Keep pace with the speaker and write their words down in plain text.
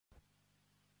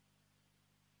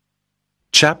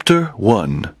Chapter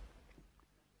 1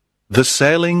 The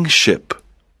Sailing Ship.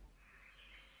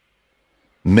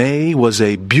 May was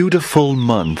a beautiful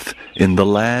month in the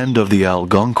land of the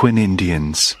Algonquin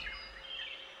Indians.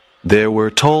 There were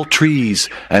tall trees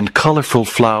and colorful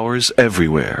flowers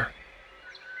everywhere.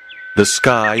 The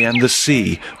sky and the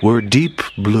sea were deep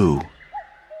blue.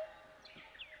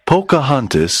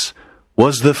 Pocahontas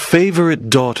was the favorite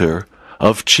daughter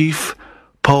of Chief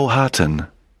Powhatan.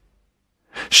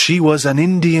 She was an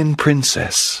Indian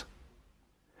princess.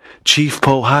 Chief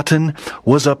Powhatan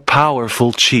was a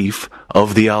powerful chief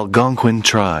of the Algonquin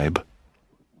tribe.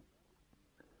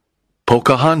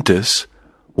 Pocahontas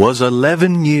was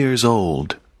 11 years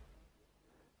old.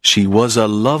 She was a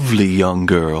lovely young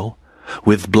girl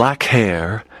with black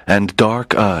hair and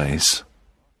dark eyes.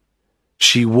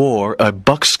 She wore a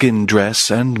buckskin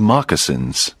dress and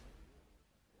moccasins.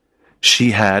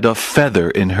 She had a feather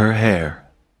in her hair.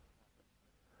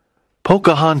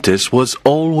 Pocahontas was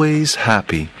always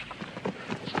happy.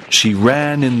 She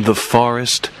ran in the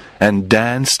forest and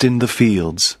danced in the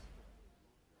fields.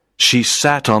 She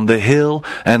sat on the hill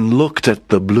and looked at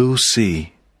the blue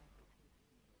sea.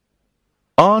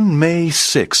 On May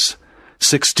 6,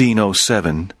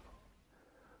 1607,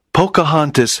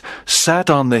 Pocahontas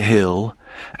sat on the hill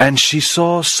and she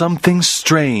saw something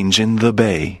strange in the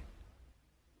bay.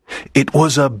 It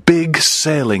was a big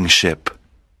sailing ship.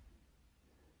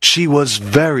 She was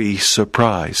very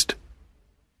surprised.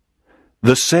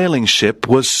 The sailing ship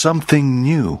was something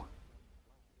new.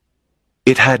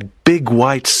 It had big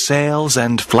white sails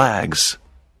and flags.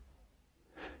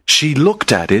 She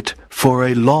looked at it for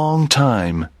a long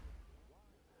time.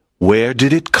 Where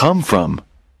did it come from?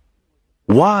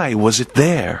 Why was it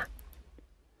there?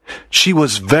 She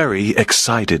was very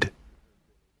excited.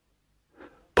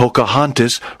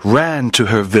 Pocahontas ran to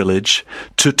her village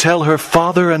to tell her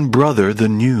father and brother the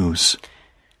news.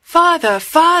 "Father,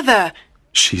 father,"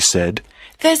 she said,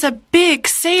 "there's a big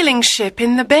sailing ship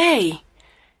in the bay.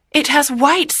 It has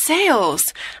white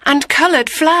sails and colored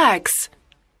flags."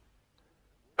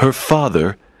 Her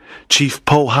father, Chief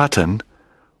Powhatan,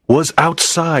 was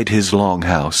outside his long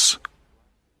house.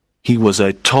 He was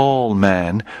a tall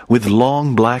man with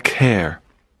long black hair.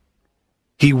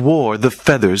 He wore the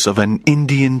feathers of an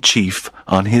Indian chief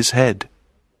on his head.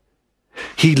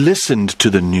 He listened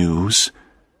to the news,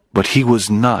 but he was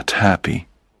not happy.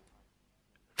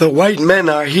 "The white men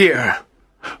are here,"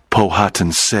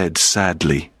 Powhatan said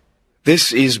sadly.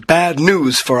 "This is bad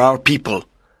news for our people.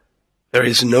 There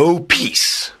is no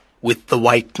peace with the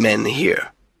white men here."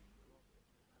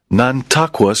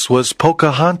 Nantaquas was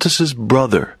Pocahontas's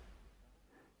brother.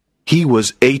 He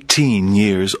was 18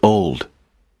 years old.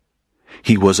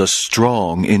 He was a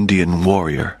strong Indian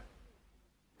warrior.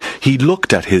 He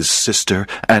looked at his sister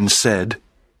and said,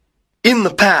 "In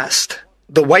the past,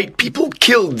 the white people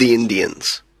killed the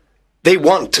Indians. They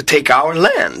want to take our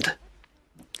land."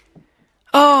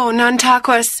 "Oh,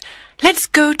 Nantaquas, let's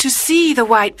go to see the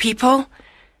white people.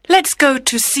 Let's go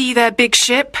to see their big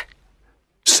ship,"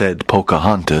 said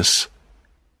Pocahontas.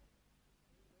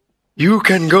 "You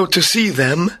can go to see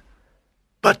them,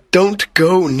 but don't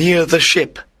go near the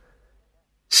ship.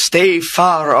 Stay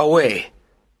far away.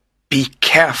 Be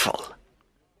careful,"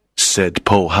 said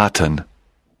Powhatan.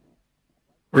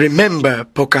 "Remember,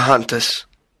 Pocahontas,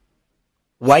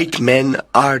 white men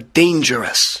are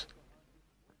dangerous."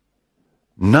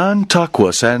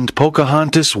 Nantaquas and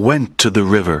Pocahontas went to the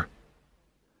river.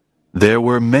 There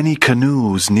were many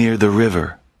canoes near the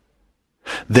river.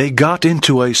 They got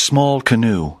into a small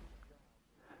canoe.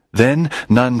 Then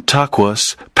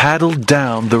Nantaquas paddled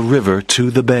down the river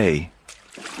to the bay.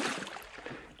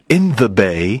 In the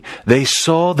bay, they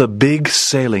saw the big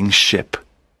sailing ship.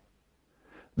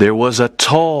 There was a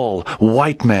tall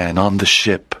white man on the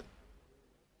ship.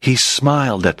 He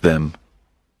smiled at them.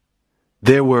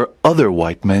 There were other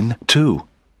white men, too.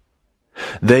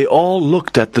 They all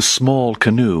looked at the small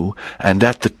canoe and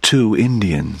at the two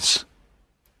Indians.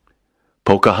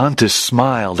 Pocahontas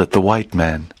smiled at the white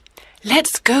man.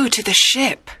 "Let's go to the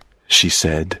ship," she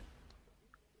said.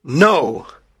 "No,"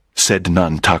 said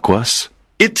Nantaquas.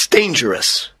 "It's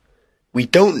dangerous. We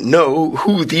don't know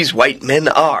who these white men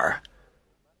are.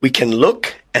 We can look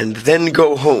and then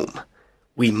go home.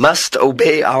 We must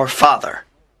obey our father."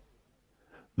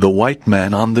 The white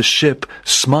man on the ship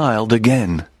smiled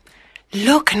again.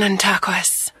 "Look,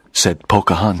 Nantaquas," said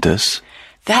Pocahontas.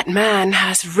 "that man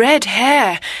has red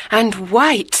hair and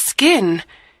white skin.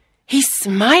 He's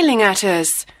smiling at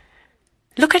us.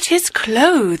 Look at his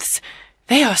clothes.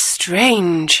 They are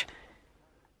strange."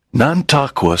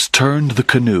 Nantaquas turned the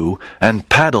canoe and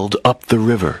paddled up the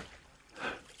river.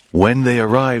 When they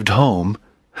arrived home,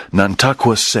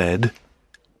 Nantakwa said,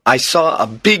 I saw a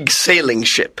big sailing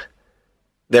ship.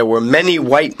 There were many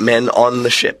white men on the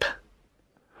ship.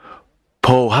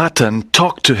 Powhatan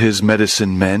talked to his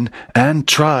medicine men and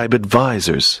tribe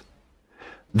advisors.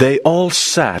 They all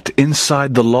sat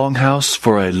inside the longhouse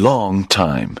for a long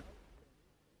time.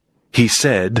 He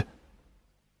said,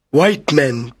 White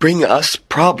men bring us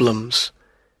problems.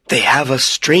 They have a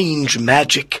strange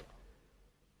magic.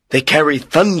 They carry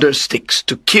thunder sticks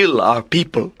to kill our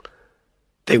people.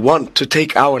 They want to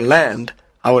take our land,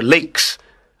 our lakes,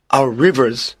 our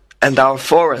rivers, and our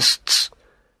forests.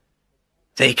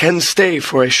 They can stay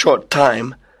for a short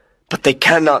time, but they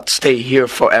cannot stay here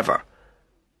forever.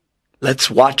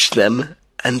 Let's watch them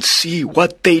and see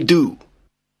what they do.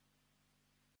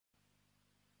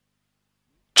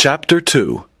 Chapter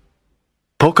 2.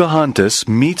 Pocahontas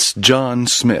meets John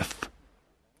Smith.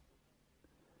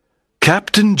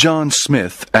 Captain John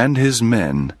Smith and his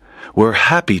men were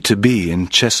happy to be in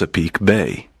Chesapeake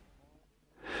Bay.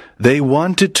 They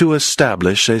wanted to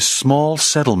establish a small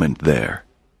settlement there.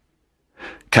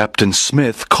 Captain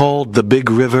Smith called the big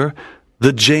river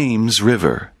the James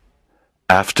River,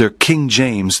 after King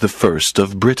James I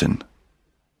of Britain.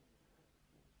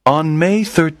 On May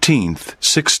 13th,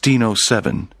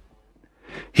 1607,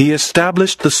 he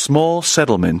established the small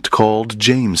settlement called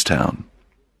Jamestown.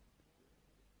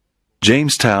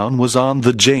 Jamestown was on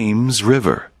the James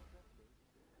River.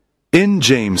 In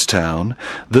Jamestown,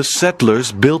 the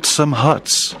settlers built some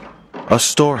huts, a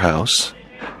storehouse,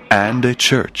 and a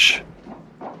church.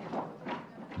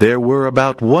 There were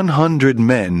about 100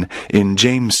 men in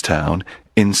Jamestown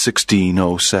in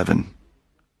 1607.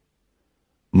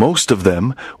 Most of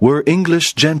them were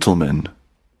English gentlemen.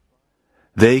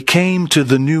 They came to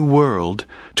the New World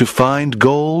to find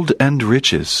gold and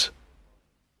riches.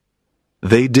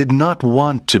 They did not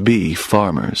want to be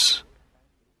farmers.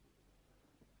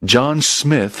 John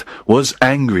Smith was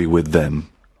angry with them.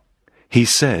 He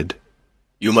said,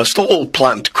 You must all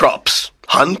plant crops,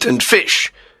 hunt and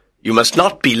fish. You must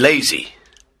not be lazy.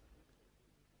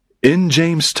 In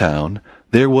Jamestown,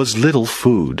 there was little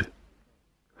food.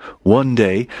 One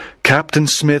day, Captain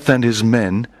Smith and his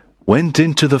men went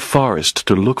into the forest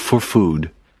to look for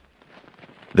food.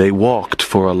 They walked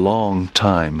for a long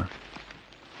time.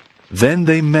 Then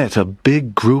they met a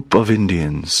big group of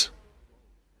Indians.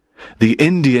 The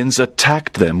Indians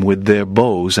attacked them with their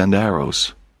bows and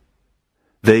arrows.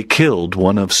 They killed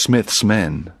one of Smith's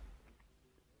men.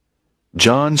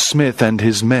 John Smith and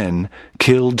his men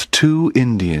killed 2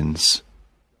 Indians.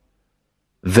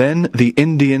 Then the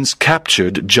Indians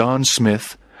captured John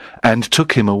Smith and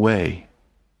took him away.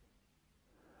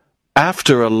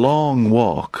 After a long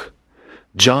walk,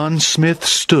 John Smith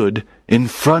stood in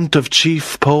front of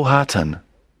Chief Powhatan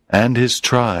and his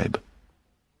tribe.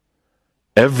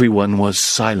 Everyone was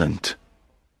silent.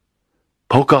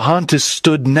 Pocahontas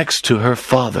stood next to her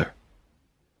father.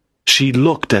 She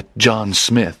looked at John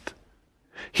Smith.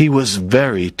 He was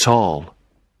very tall.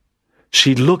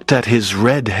 She looked at his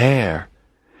red hair,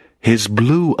 his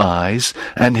blue eyes,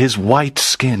 and his white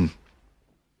skin.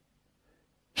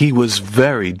 He was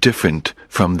very different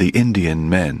from the Indian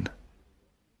men.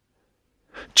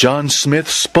 John Smith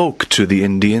spoke to the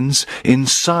Indians in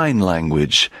sign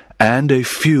language and a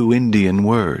few Indian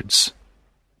words.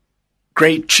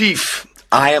 Great Chief,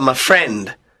 I am a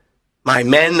friend. My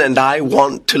men and I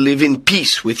want to live in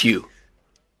peace with you.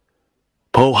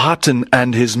 Powhatan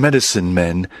and his medicine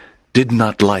men did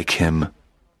not like him.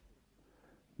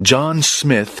 John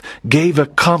Smith gave a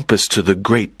compass to the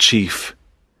great chief.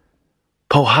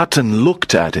 Powhatan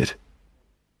looked at it.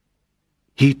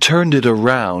 He turned it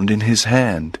around in his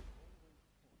hand.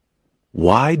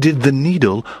 Why did the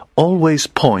needle always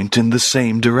point in the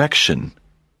same direction?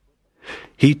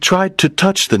 He tried to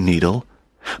touch the needle,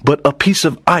 but a piece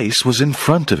of ice was in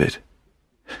front of it.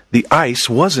 The ice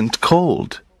wasn't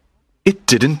cold. It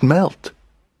didn't melt.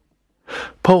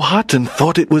 Powhatan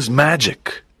thought it was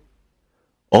magic.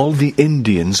 All the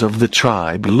Indians of the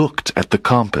tribe looked at the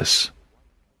compass.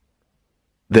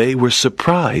 They were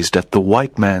surprised at the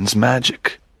white man's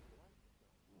magic.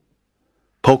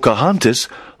 Pocahontas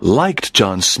liked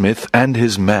John Smith and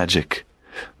his magic,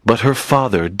 but her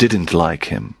father didn't like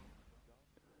him.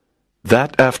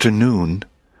 That afternoon,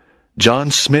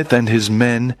 John Smith and his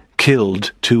men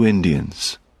killed 2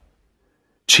 Indians.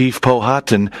 Chief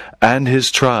Powhatan and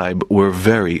his tribe were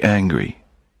very angry.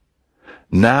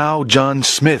 Now John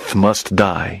Smith must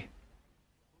die.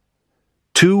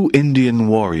 2 Indian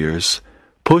warriors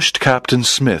pushed Captain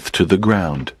Smith to the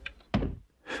ground.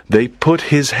 They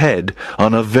put his head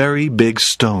on a very big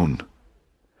stone.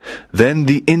 Then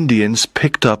the Indians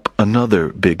picked up another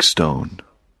big stone.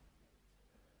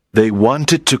 They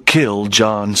wanted to kill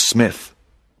John Smith.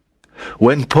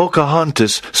 When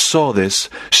Pocahontas saw this,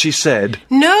 she said,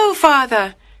 "No,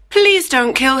 Father. Please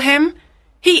don't kill him.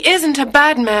 He isn't a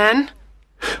bad man."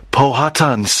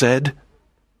 Powhatan said,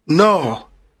 No,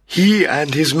 he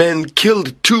and his men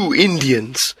killed 2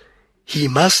 Indians. He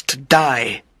must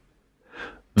die.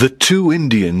 The 2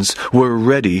 Indians were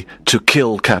ready to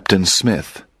kill Captain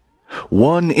Smith.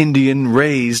 One Indian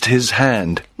raised his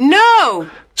hand. "No!"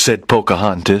 said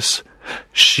Pocahontas.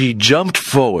 She jumped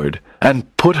forward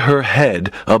and put her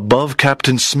head above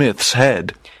Captain Smith's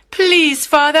head. "Please,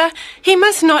 Father, he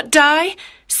must not die.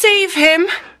 Save him,"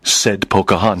 said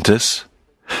Pocahontas.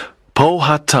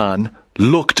 Powhatan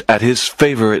looked at his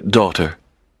favorite daughter.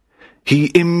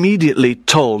 He immediately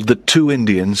told the 2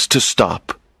 Indians to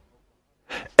stop.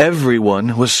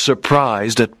 Everyone was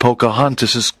surprised at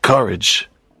Pocahontas's courage.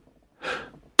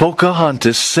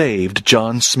 Pocahontas saved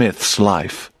John Smith's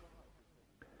life.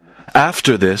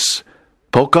 After this,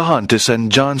 Pocahontas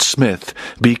and John Smith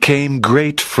became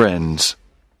great friends.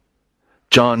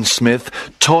 John Smith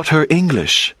taught her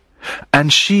English,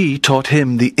 and she taught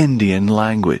him the Indian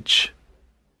language.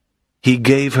 He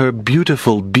gave her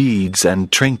beautiful beads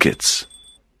and trinkets.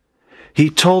 He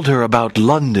told her about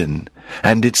London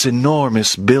and its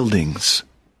enormous buildings.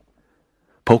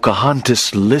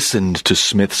 Pocahontas listened to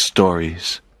Smith's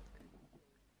stories.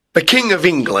 The King of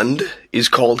England is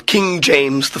called King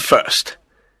James I.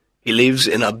 He lives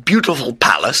in a beautiful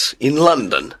palace in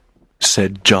London,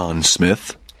 said John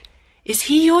Smith. "Is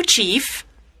he your chief?"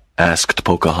 asked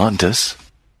Pocahontas.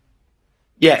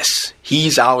 Yes,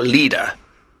 he's our leader,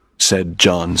 said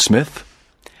John Smith.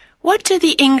 "What do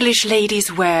the English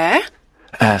ladies wear?"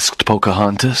 asked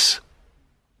Pocahontas.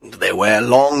 They wear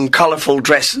long, colorful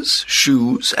dresses,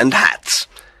 shoes, and hats.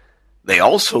 They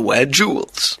also wear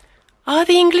jewels. "Are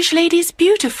the English ladies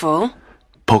beautiful?"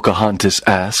 Pocahontas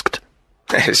asked.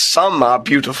 Some are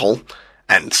beautiful,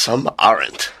 and some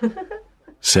aren't,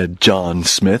 said John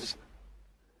Smith.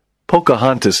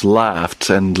 Pocahontas laughed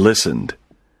and listened.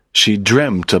 She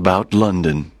dreamt about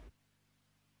London.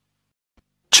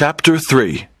 Chapter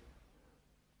 3.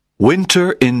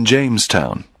 Winter in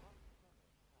Jamestown.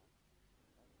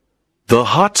 The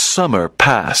hot summer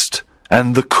passed,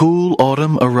 and the cool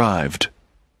autumn arrived.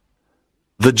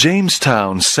 The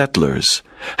Jamestown settlers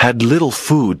had little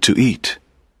food to eat.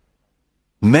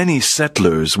 Many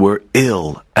settlers were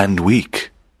ill and weak.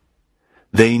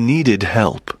 They needed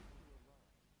help.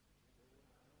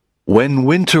 When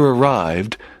winter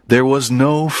arrived, there was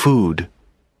no food.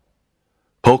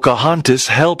 Pocahontas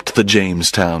helped the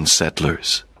Jamestown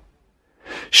settlers.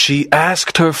 She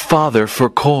asked her father for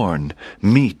corn,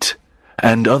 meat,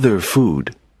 and other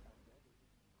food.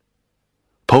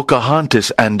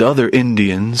 Pocahontas and other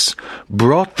Indians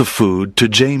brought the food to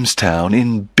Jamestown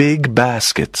in big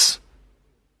baskets.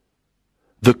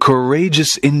 The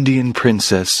courageous Indian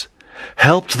princess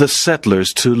helped the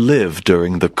settlers to live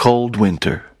during the cold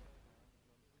winter.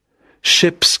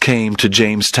 Ships came to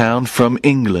Jamestown from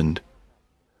England.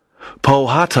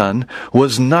 Powhatan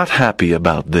was not happy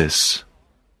about this.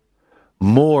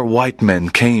 More white men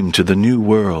came to the New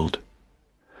World.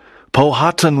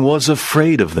 Powhatan was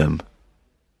afraid of them.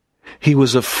 He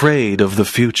was afraid of the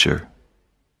future.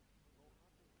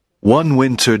 One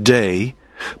winter day,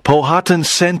 Powhatan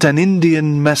sent an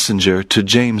Indian messenger to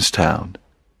Jamestown.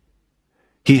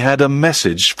 He had a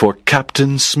message for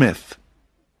Captain Smith.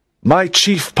 "My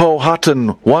chief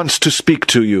Powhatan wants to speak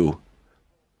to you.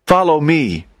 Follow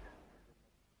me."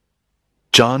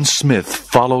 John Smith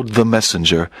followed the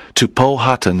messenger to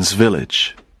Powhatan's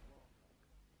village.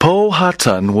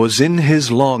 Powhatan was in his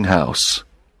longhouse.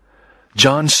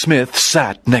 John Smith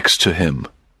sat next to him.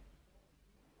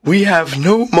 "We have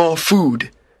no more food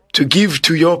to give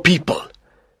to your people.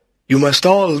 You must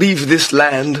all leave this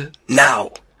land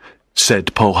now,"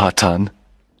 said Powhatan.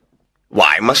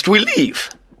 "Why must we leave?"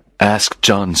 asked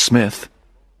John Smith.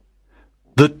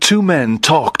 The 2 men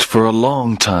talked for a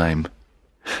long time.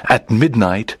 At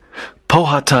midnight,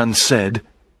 Powhatan said,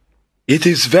 "It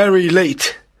is very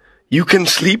late. You can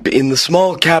sleep in the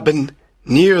small cabin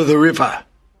near the river."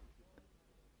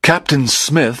 Captain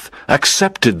Smith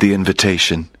accepted the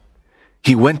invitation.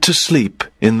 He went to sleep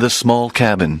in the small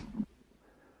cabin.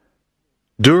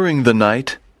 During the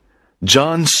night,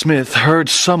 John Smith heard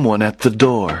someone at the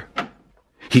door.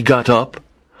 He got up,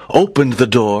 opened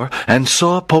the door, and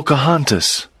saw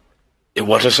Pocahontas.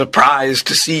 "What a surprise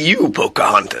to see you,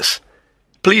 Pocahontas.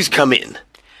 Please come in."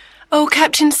 "Oh,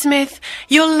 Captain Smith,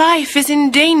 your life is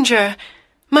in danger.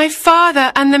 My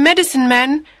father and the medicine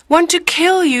men want to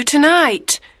kill you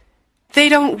tonight. They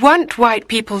don't want white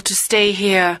people to stay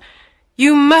here.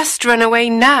 You must run away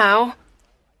now."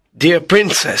 Dear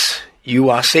Princess, you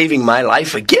are saving my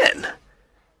life again.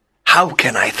 How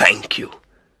can I thank you?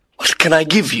 What can I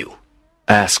give you?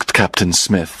 Asked Captain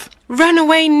Smith. Run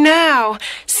away now!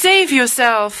 Save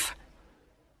yourself!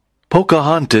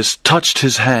 Pocahontas touched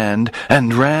his hand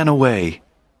and ran away.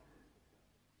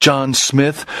 John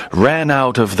Smith ran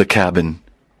out of the cabin.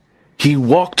 He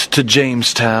walked to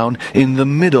Jamestown in the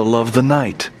middle of the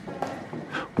night.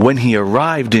 When he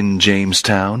arrived in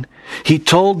Jamestown, he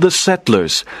told the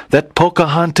settlers that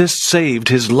Pocahontas saved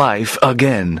his life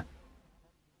again.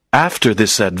 After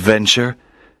this adventure,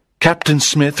 Captain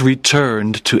Smith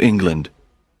returned to England.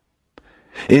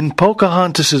 In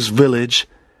Pocahontas's village,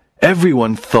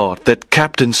 everyone thought that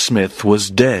Captain Smith was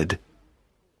dead.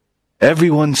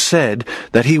 Everyone said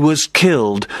that he was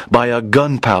killed by a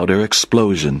gunpowder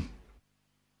explosion.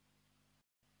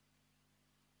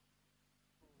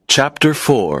 Chapter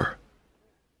 4.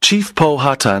 Chief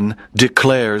Powhatan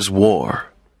declares war.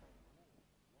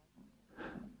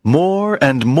 More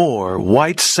and more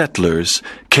white settlers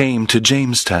came to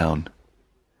Jamestown.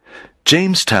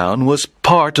 Jamestown was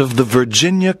part of the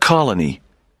Virginia colony.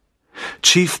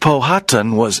 Chief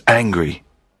Powhatan was angry.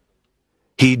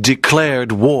 He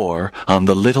declared war on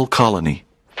the little colony.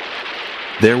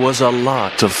 There was a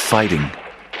lot of fighting.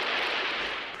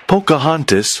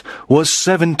 Pocahontas was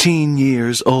 17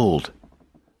 years old.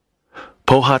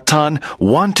 Powhatan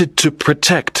wanted to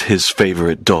protect his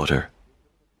favorite daughter.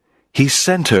 He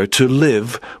sent her to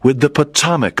live with the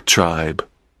Potomac tribe.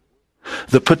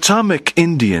 The Potomac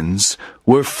Indians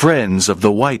were friends of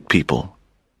the white people.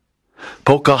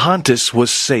 Pocahontas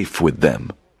was safe with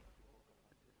them.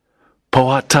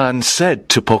 Powhatan said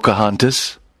to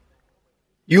Pocahontas,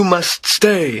 You must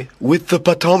stay with the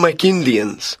Potomac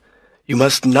Indians. You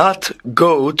must not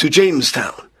go to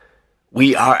Jamestown.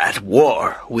 We are at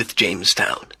war with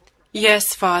Jamestown.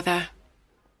 Yes, Father.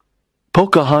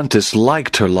 Pocahontas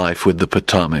liked her life with the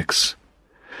Potomacs.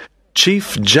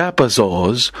 Chief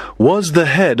Japazaws was the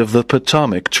head of the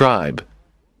Potomac tribe.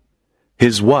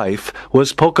 His wife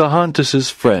was Pocahontas's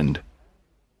friend.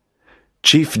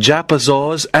 Chief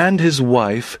Japazaws and his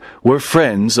wife were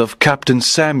friends of Captain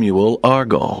Samuel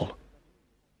Argall.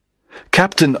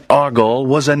 Captain Argall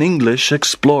was an English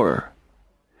explorer.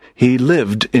 He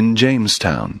lived in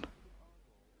Jamestown.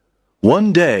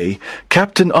 One day,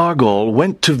 Captain Argall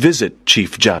went to visit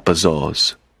Chief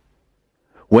Japazaws.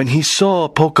 When he saw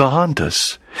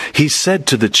Pocahontas, he said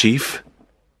to the chief,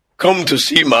 Come to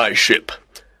see my ship.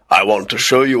 I want to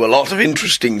show you a lot of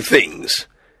interesting things.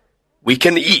 We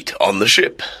can eat on the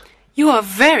ship. You are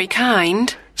very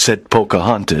kind, said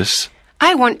Pocahontas.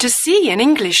 I want to see an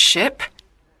English ship.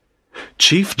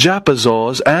 Chief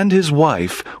Japazaws and his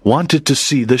wife wanted to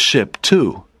see the ship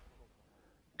too.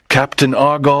 Captain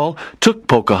Argall took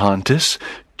Pocahontas,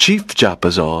 Chief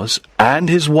Japazaws, and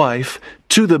his wife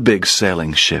to the big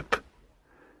sailing ship.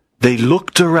 They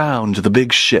looked around the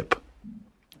big ship.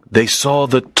 They saw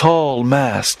the tall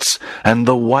masts and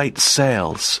the white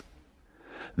sails.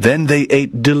 Then they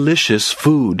ate delicious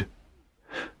food.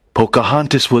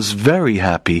 Pocahontas was very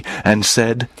happy and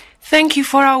said, Thank you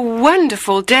for a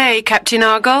wonderful day, Captain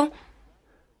Argall.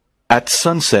 At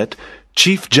sunset,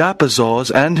 Chief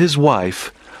Japazaws and his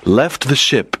wife left the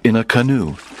ship in a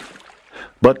canoe.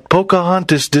 But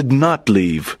Pocahontas did not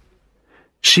leave.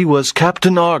 She was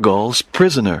Captain Argall's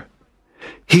prisoner.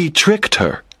 He tricked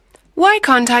her. Why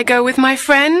can't I go with my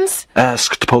friends?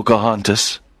 Asked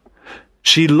Pocahontas.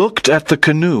 She looked at the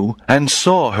canoe and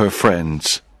saw her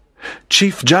friends.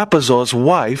 Chief Japazaws'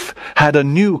 wife had a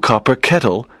new copper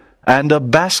kettle and a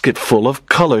basket full of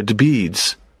colored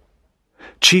beads.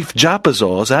 Chief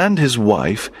Japazaws and his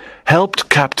wife helped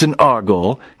Captain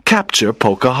Argall capture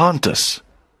Pocahontas.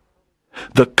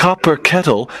 The copper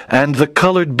kettle and the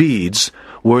colored beads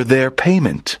were their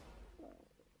payment.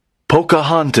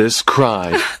 Pocahontas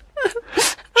cried.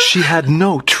 She had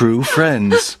no true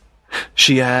friends.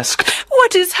 She asked,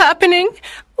 What is happening?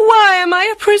 Why am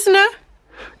I a prisoner?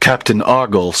 Captain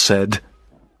Argall said,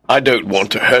 I don't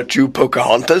want to hurt you,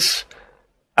 Pocahontas.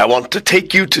 I want to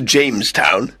take you to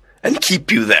Jamestown and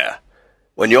keep you there.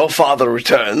 When your father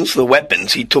returns the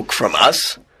weapons he took from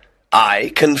us,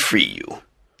 I can free you.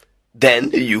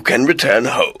 Then you can return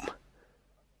home.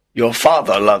 Your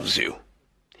father loves you.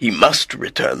 He must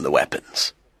return the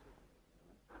weapons.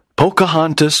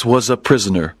 Pocahontas was a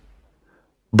prisoner,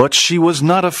 but she was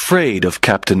not afraid of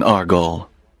Captain Argall.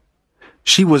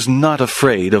 She was not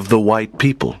afraid of the white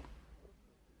people.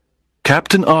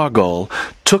 Captain Argall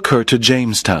took her to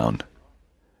Jamestown.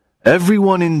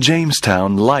 Everyone in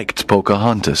Jamestown liked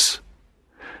Pocahontas.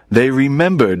 They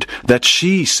remembered that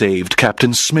she saved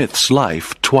Captain Smith's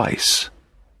life twice.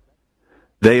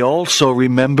 They also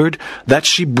remembered that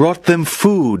she brought them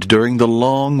food during the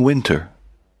long winter.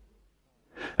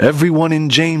 Everyone in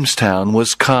Jamestown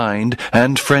was kind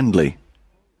and friendly.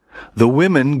 The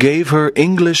women gave her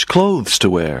English clothes to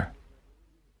wear.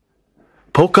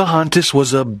 Pocahontas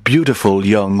was a beautiful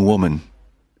young woman.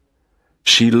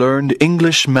 She learned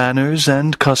English manners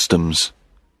and customs.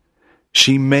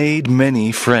 She made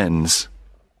many friends.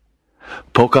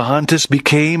 Pocahontas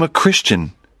became a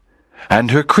Christian,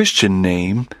 and her Christian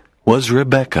name was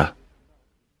Rebecca.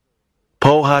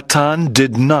 Powhatan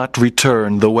did not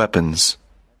return the weapons.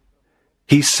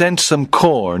 He sent some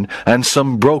corn and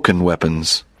some broken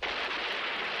weapons.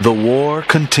 The war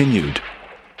continued.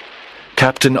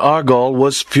 Captain Argall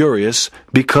was furious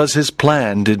because his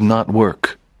plan did not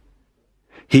work.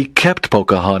 He kept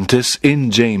Pocahontas in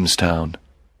Jamestown.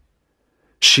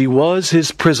 She was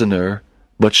his prisoner,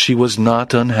 but she was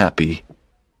not unhappy.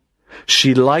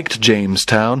 She liked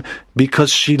Jamestown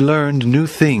because she learned new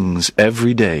things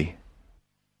every day.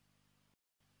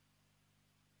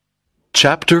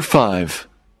 Chapter 5.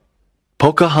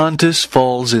 Pocahontas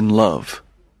Falls in Love.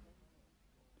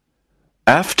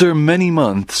 After many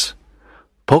months,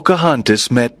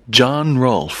 Pocahontas met John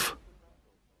Rolfe.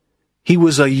 He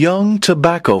was a young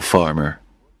tobacco farmer.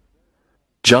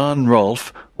 John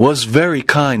Rolfe was very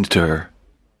kind to her.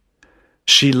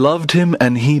 She loved him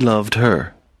and he loved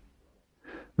her.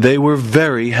 They were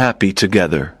very happy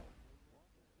together.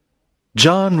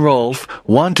 John Rolfe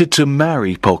wanted to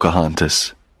marry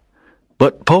Pocahontas,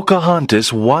 but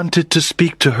Pocahontas wanted to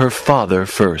speak to her father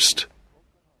first.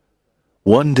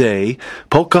 One day,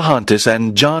 Pocahontas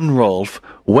and John Rolfe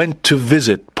went to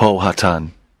visit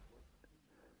Powhatan.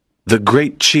 The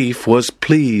great chief was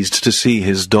pleased to see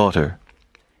his daughter.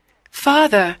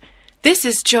 Father, this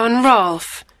is John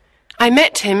Rolfe. I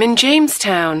met him in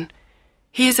Jamestown.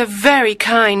 He is a very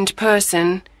kind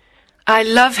person. I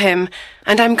love him,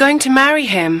 and I'm going to marry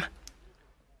him.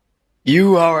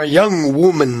 You are a young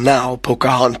woman now,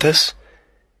 Pocahontas.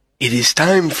 It is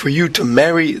time for you to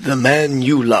marry the man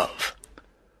you love.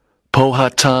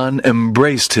 Powhatan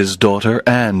embraced his daughter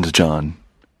and John.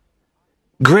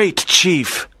 Great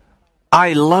chief,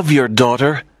 I love your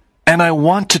daughter, and I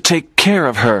want to take care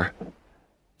of her,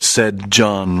 said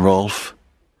John Rolfe.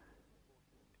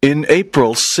 In April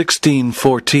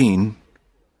 1614,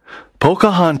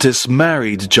 Pocahontas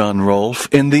married John Rolfe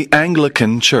in the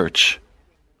Anglican Church.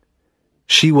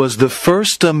 She was the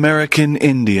first American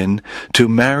Indian to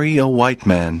marry a white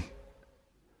man.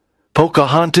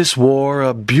 Pocahontas wore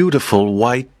a beautiful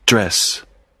white dress.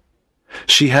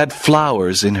 She had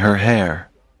flowers in her hair.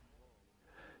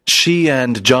 She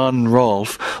and John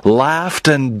Rolfe laughed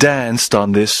and danced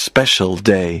on this special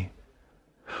day.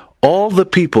 All the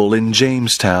people in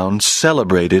Jamestown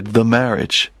celebrated the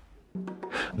marriage.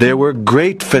 There were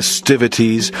great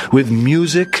festivities with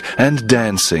music and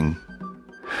dancing.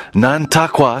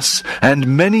 Nantaquas and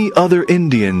many other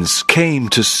Indians came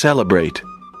to celebrate.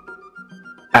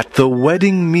 At the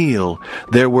wedding meal,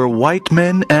 there were white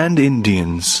men and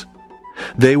Indians.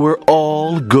 They were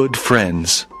all good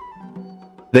friends.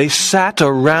 They sat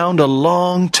around a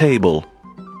long table.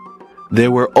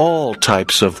 There were all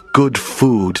types of good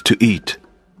food to eat.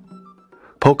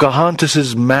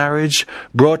 Pocahontas's marriage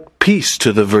brought peace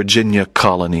to the Virginia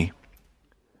colony.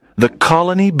 The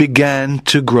colony began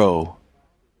to grow.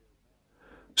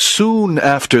 Soon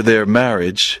after their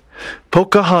marriage,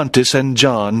 Pocahontas and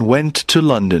John went to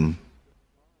London.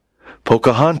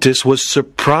 Pocahontas was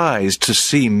surprised to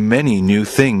see many new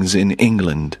things in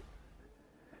England.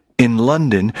 In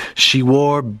London, she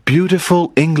wore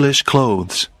beautiful English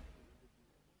clothes.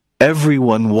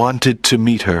 Everyone wanted to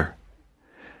meet her.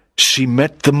 She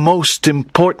met the most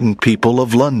important people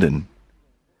of London.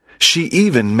 She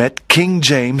even met King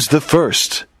James I.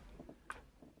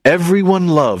 Everyone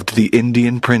loved the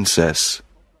Indian princess.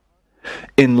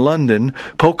 In London,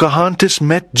 Pocahontas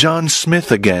met John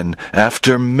Smith again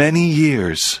after many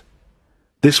years.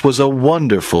 This was a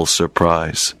wonderful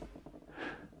surprise.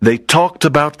 They talked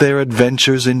about their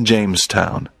adventures in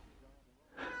Jamestown.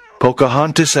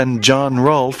 Pocahontas and John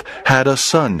Rolfe had a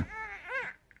son.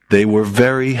 They were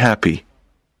very happy.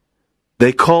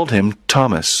 They called him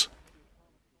Thomas.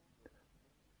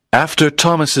 After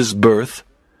Thomas's birth,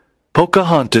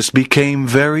 Pocahontas became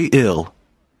very ill.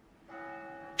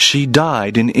 She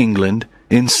died in England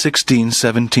in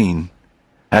 1617,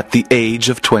 at the age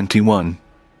of 21.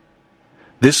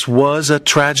 This was a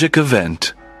tragic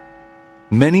event.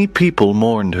 Many people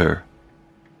mourned her.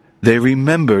 They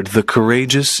remembered the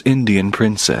courageous Indian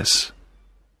princess.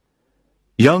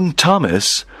 Young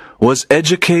Thomas was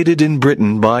educated in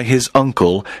Britain by his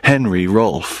uncle Henry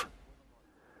Rolfe.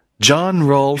 John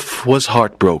Rolfe was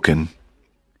heartbroken.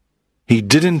 He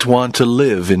didn't want to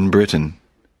live in Britain.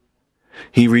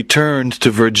 He returned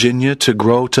to Virginia to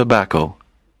grow tobacco.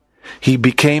 He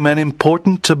became an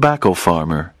important tobacco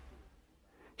farmer.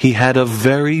 He had a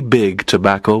very big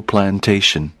tobacco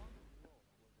plantation.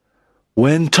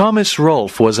 When Thomas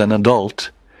Rolfe was an adult,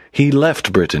 he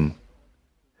left Britain.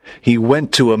 He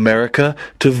went to America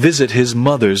to visit his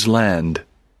mother's land.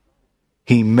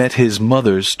 He met his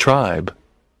mother's tribe.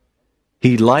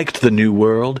 He liked the New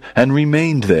World and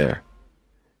remained there.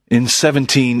 In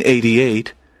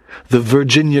 1788, the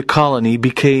Virginia colony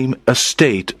became a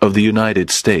state of the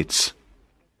United States.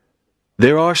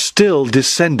 There are still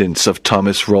descendants of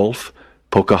Thomas Rolfe,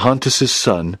 Pocahontas'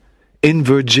 son, in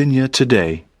Virginia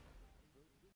today.